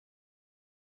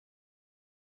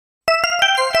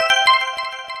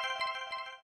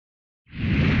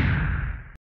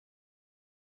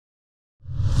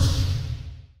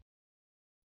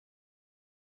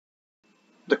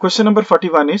The question number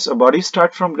 41 is a body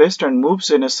starts from rest and moves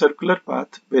in a circular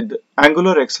path with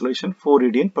angular acceleration 4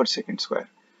 radian per second square.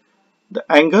 The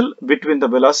angle between the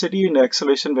velocity and the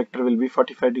acceleration vector will be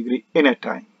 45 degree in a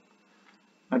time.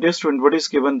 Now dear student, what is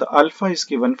given? The alpha is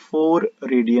given 4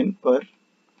 radian per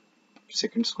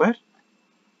second square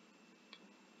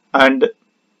and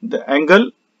the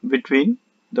angle between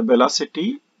the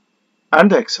velocity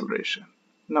and the acceleration.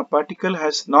 Now particle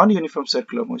has non-uniform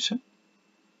circular motion.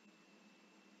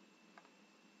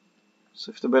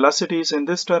 So if the velocity is in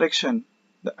this direction,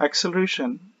 the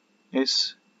acceleration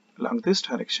is along this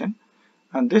direction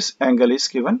and this angle is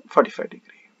given 45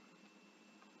 degree.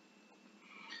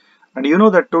 And you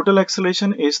know that total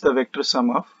acceleration is the vector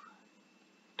sum of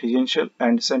tangential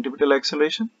and centripetal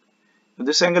acceleration. If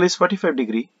this angle is 45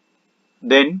 degree,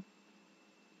 then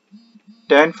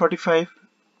tan 45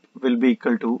 will be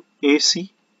equal to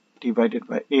AC divided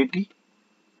by AT.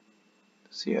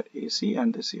 This here AC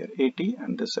and this here AT,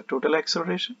 and this is the total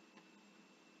acceleration.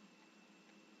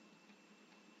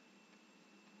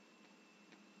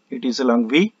 It is along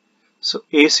V, so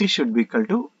AC should be equal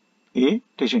to A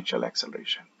tangential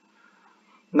acceleration.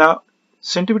 Now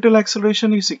centripetal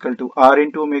acceleration is equal to R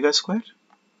into omega square.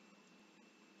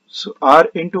 So R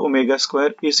into omega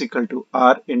square is equal to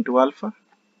R into alpha.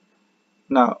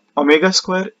 Now omega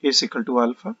square is equal to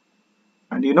alpha,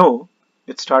 and you know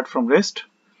it starts from rest.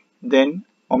 Then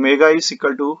omega is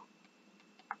equal to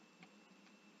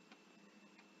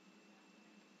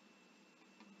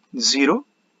zero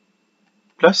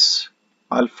plus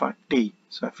alpha t.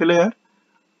 So I fill here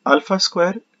alpha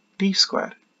square t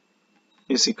square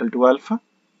is equal to alpha.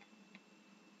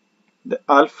 The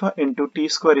alpha into t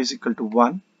square is equal to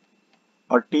 1,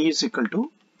 or t is equal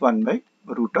to 1 by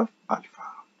root of alpha.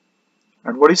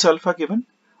 And what is alpha given?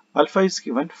 Alpha is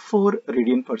given 4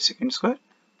 radian per second square.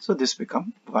 So this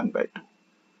becomes 1 by 2.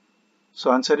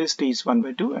 So answer is T is 1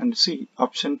 by 2, and C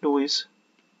option 2 is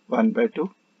 1 by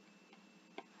 2.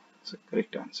 It's a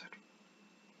correct answer.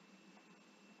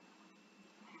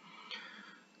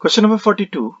 Question number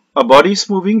 42. A body is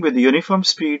moving with uniform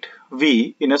speed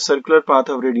v in a circular path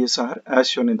of radius r as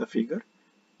shown in the figure.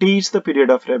 T is the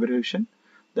period of revolution.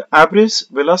 The average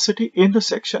velocity in the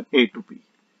section A to B.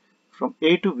 From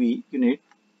A to B you need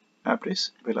average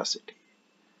velocity.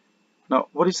 Now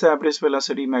what is the average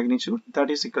velocity magnitude? That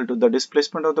is equal to the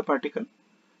displacement of the particle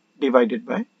divided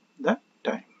by the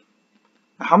time.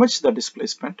 How much is the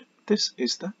displacement? This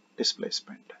is the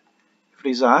displacement. If it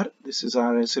is r, this is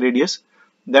r as radius,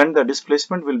 then the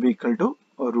displacement will be equal to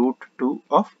root 2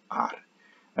 of r.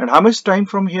 And how much time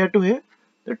from here to here?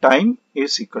 The time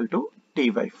is equal to t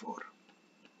by 4.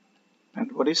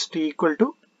 And what is t equal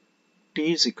to?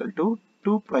 T is equal to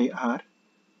 2 pi r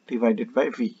divided by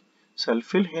v. So I'll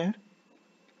fill here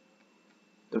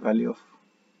the value of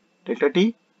delta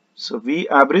t. So v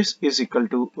average is equal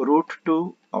to root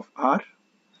 2 of r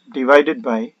divided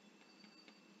by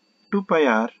 2 pi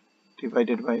r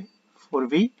divided by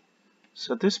 4v.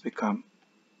 So this becomes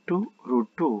 2 root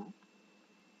 2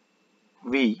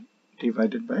 v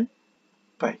divided by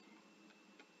pi.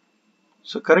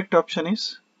 So correct option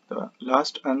is the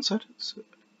last answer, so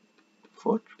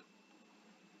 4.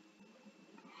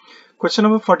 Question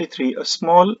number 43. A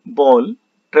small ball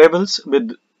travels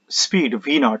with speed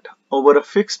v0 over a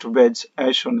fixed wedge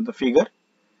as shown in the figure.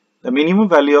 The minimum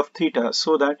value of theta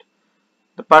so that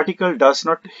the particle does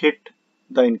not hit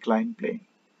the inclined plane.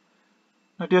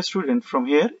 Now dear student, from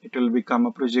here it will become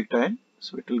a projectile.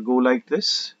 So it will go like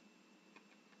this.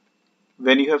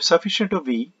 When you have sufficient of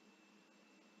v,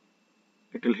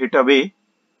 it will hit away,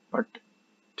 but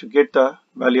to get the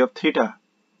value of theta,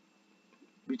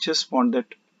 we just want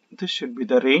that this should be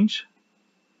the range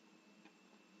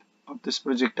of this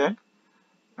projectile.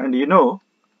 And you know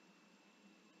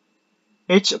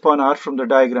h upon r from the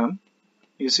diagram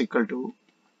is equal to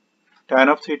tan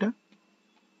of theta.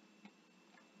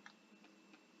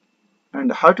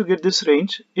 And how to get this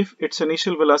range? If its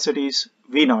initial velocity is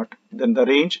v0, then the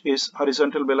range is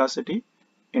horizontal velocity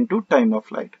into time of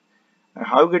light. And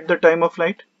how get the time of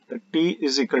light? The t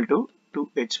is equal to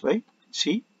 2h by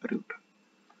g root.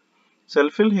 So I'll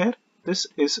fill here, this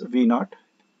is v0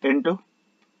 into,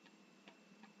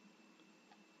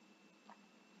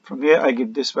 from here I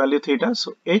get this value theta,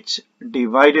 so h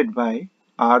divided by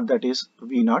r, that is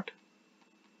v0,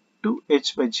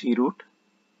 2h by g root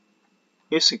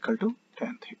is equal to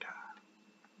tan theta.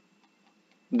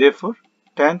 Therefore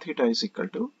tan theta is equal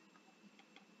to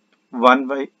 1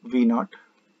 by v0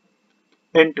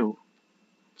 into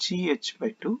gh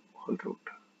by 2 whole root,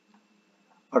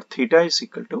 or theta is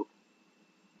equal to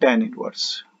tan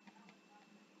inverse.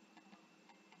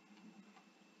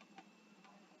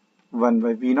 1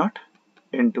 by V naught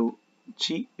into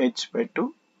GH by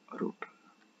 2 root.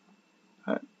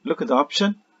 Look at the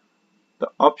option. The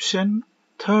option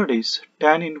third is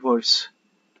tan inverse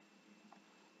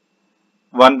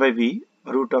 1 by V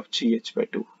root of GH by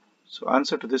 2. So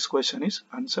answer to this question is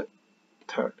answer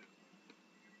third.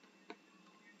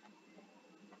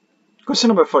 Question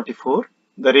number 44.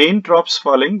 The rain drops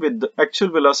falling with the actual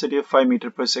velocity of 5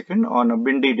 meters per second on a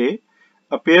windy day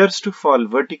appears to fall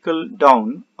vertical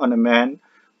down on a man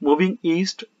moving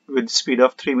east with speed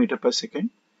of 3 meters per second.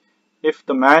 If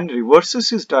the man reverses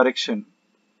his direction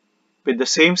with the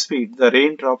same speed, the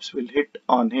raindrops will hit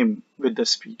on him with the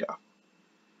speed up.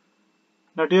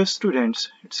 Now dear students,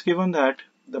 it's given that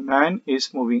the man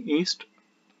is moving east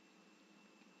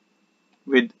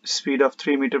with speed of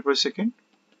 3 meters per second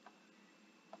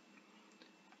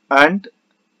and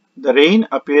the rain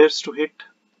appears to hit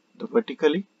the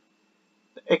vertically.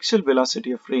 The actual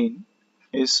velocity of rain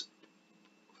is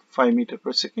 5 meters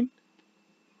per second.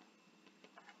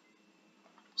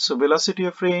 So velocity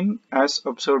of rain as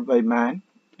observed by man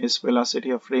is velocity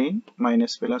of rain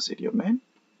minus velocity of man.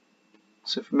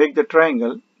 So if you make the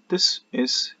triangle, this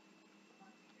is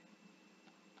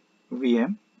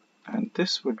Vm and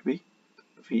this would be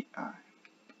Vi.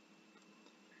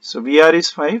 So Vr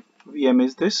is 5, Vm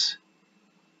is this.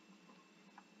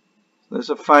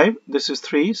 There's a 5, this is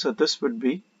 3, so this would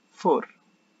be 4.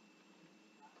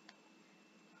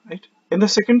 Right? In the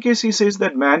second case, he says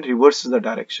that man reverses the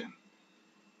direction.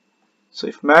 So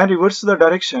if man reverses the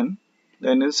direction,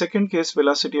 then in the second case,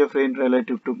 velocity of rain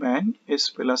relative to man is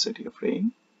velocity of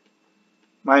rain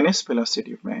minus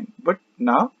velocity of man. But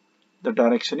now the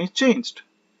direction is changed.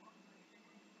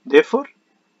 Therefore,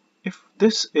 if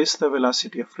this is the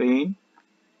velocity of rain,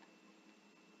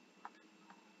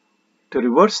 to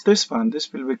reverse this one,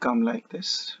 this will become like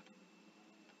this.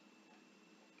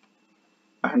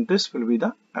 And this will be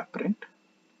the apparent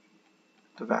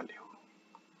value.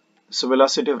 So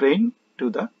velocity of rain to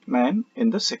the man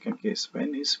in the second case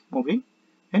when he is moving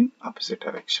in opposite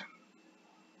direction.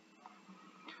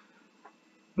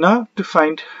 Now to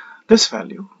find this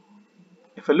value,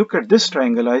 if I look at this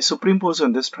triangle, I superimpose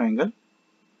on this triangle.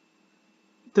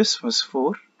 This was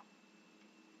 4.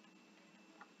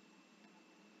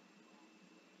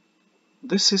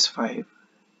 This is 5.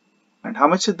 And how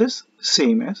much is this?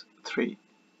 Same as 3.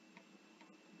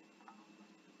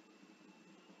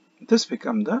 This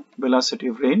becomes the velocity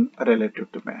of rain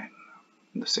relative to man.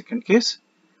 In the second case,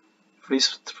 if it is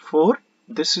 4,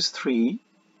 this is 3,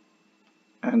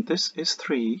 and this is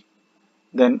 3,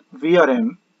 then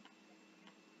Vrm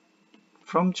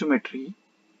from geometry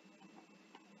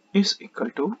is equal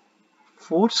to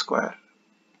 4 square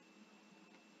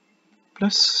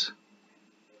plus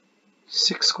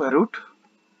 6 square root.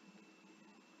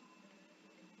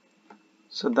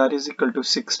 So that is equal to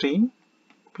 16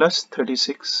 plus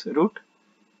 36 root,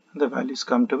 and the values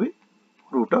come to be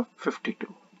root of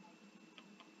 52.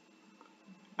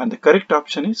 And the correct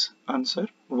option is answer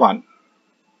 1.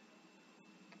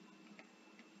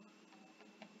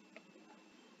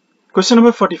 Question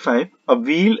number 45. A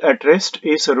wheel at rest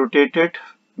is rotated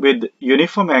with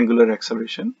uniform angular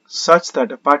acceleration such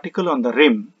that a particle on the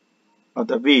rim of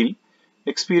the wheel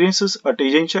experiences a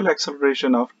tangential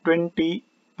acceleration of 20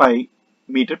 pi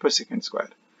meter per second square.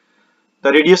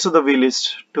 The radius of the wheel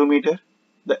is 2 meter.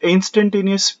 The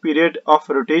instantaneous period of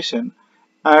rotation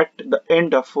at the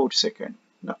end of 4 seconds.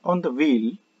 Now on the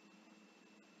wheel,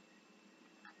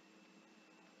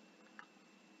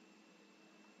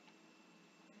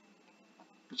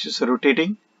 which is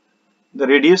rotating, the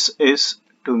radius is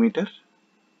 2 meter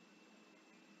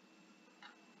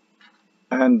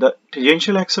and the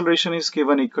tangential acceleration is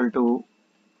given equal to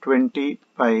 20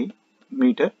 pi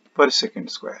meter per second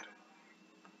square.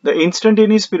 The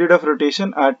instantaneous period of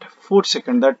rotation at 4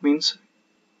 seconds, that means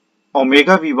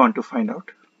omega we want to find out.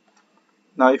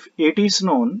 Now if AT is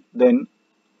known, then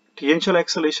tangential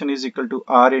acceleration is equal to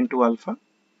r into alpha.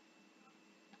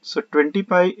 So 20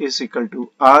 pi is equal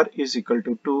to r is equal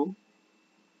to 2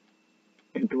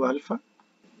 into alpha.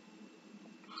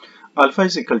 Alpha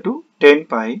is equal to 10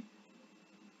 pi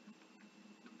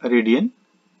radian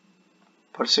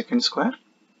per second square.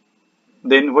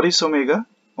 Then what is omega?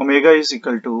 Omega is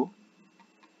equal to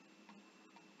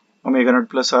omega naught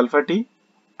plus alpha t,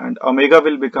 and omega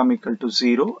will become equal to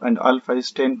 0 and alpha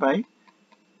is 10 pi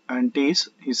and t is,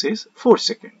 he says, 4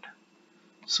 seconds.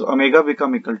 So omega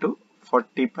become equal to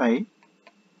 40 pi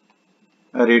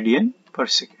radian per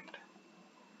second.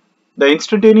 The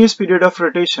instantaneous period of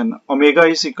rotation, omega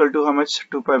is equal to how much?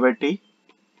 2 pi by t.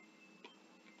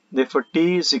 Therefore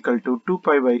t is equal to 2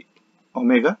 pi by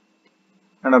omega,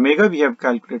 and omega we have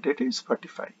calculated is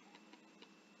 45.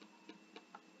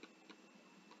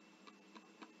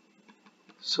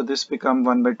 So this become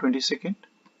 1 by 22nd,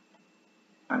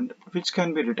 and which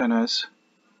can be written as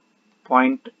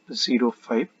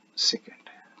 0.05 second.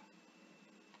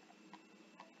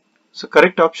 So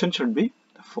correct option should be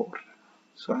 4.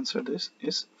 So answer this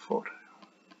is 4.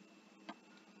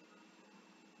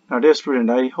 Now dear student,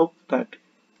 I hope that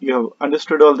you have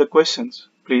understood all the questions.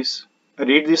 Please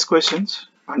read these questions,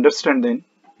 understand them,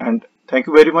 and thank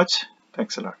you very much.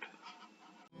 Thanks a lot.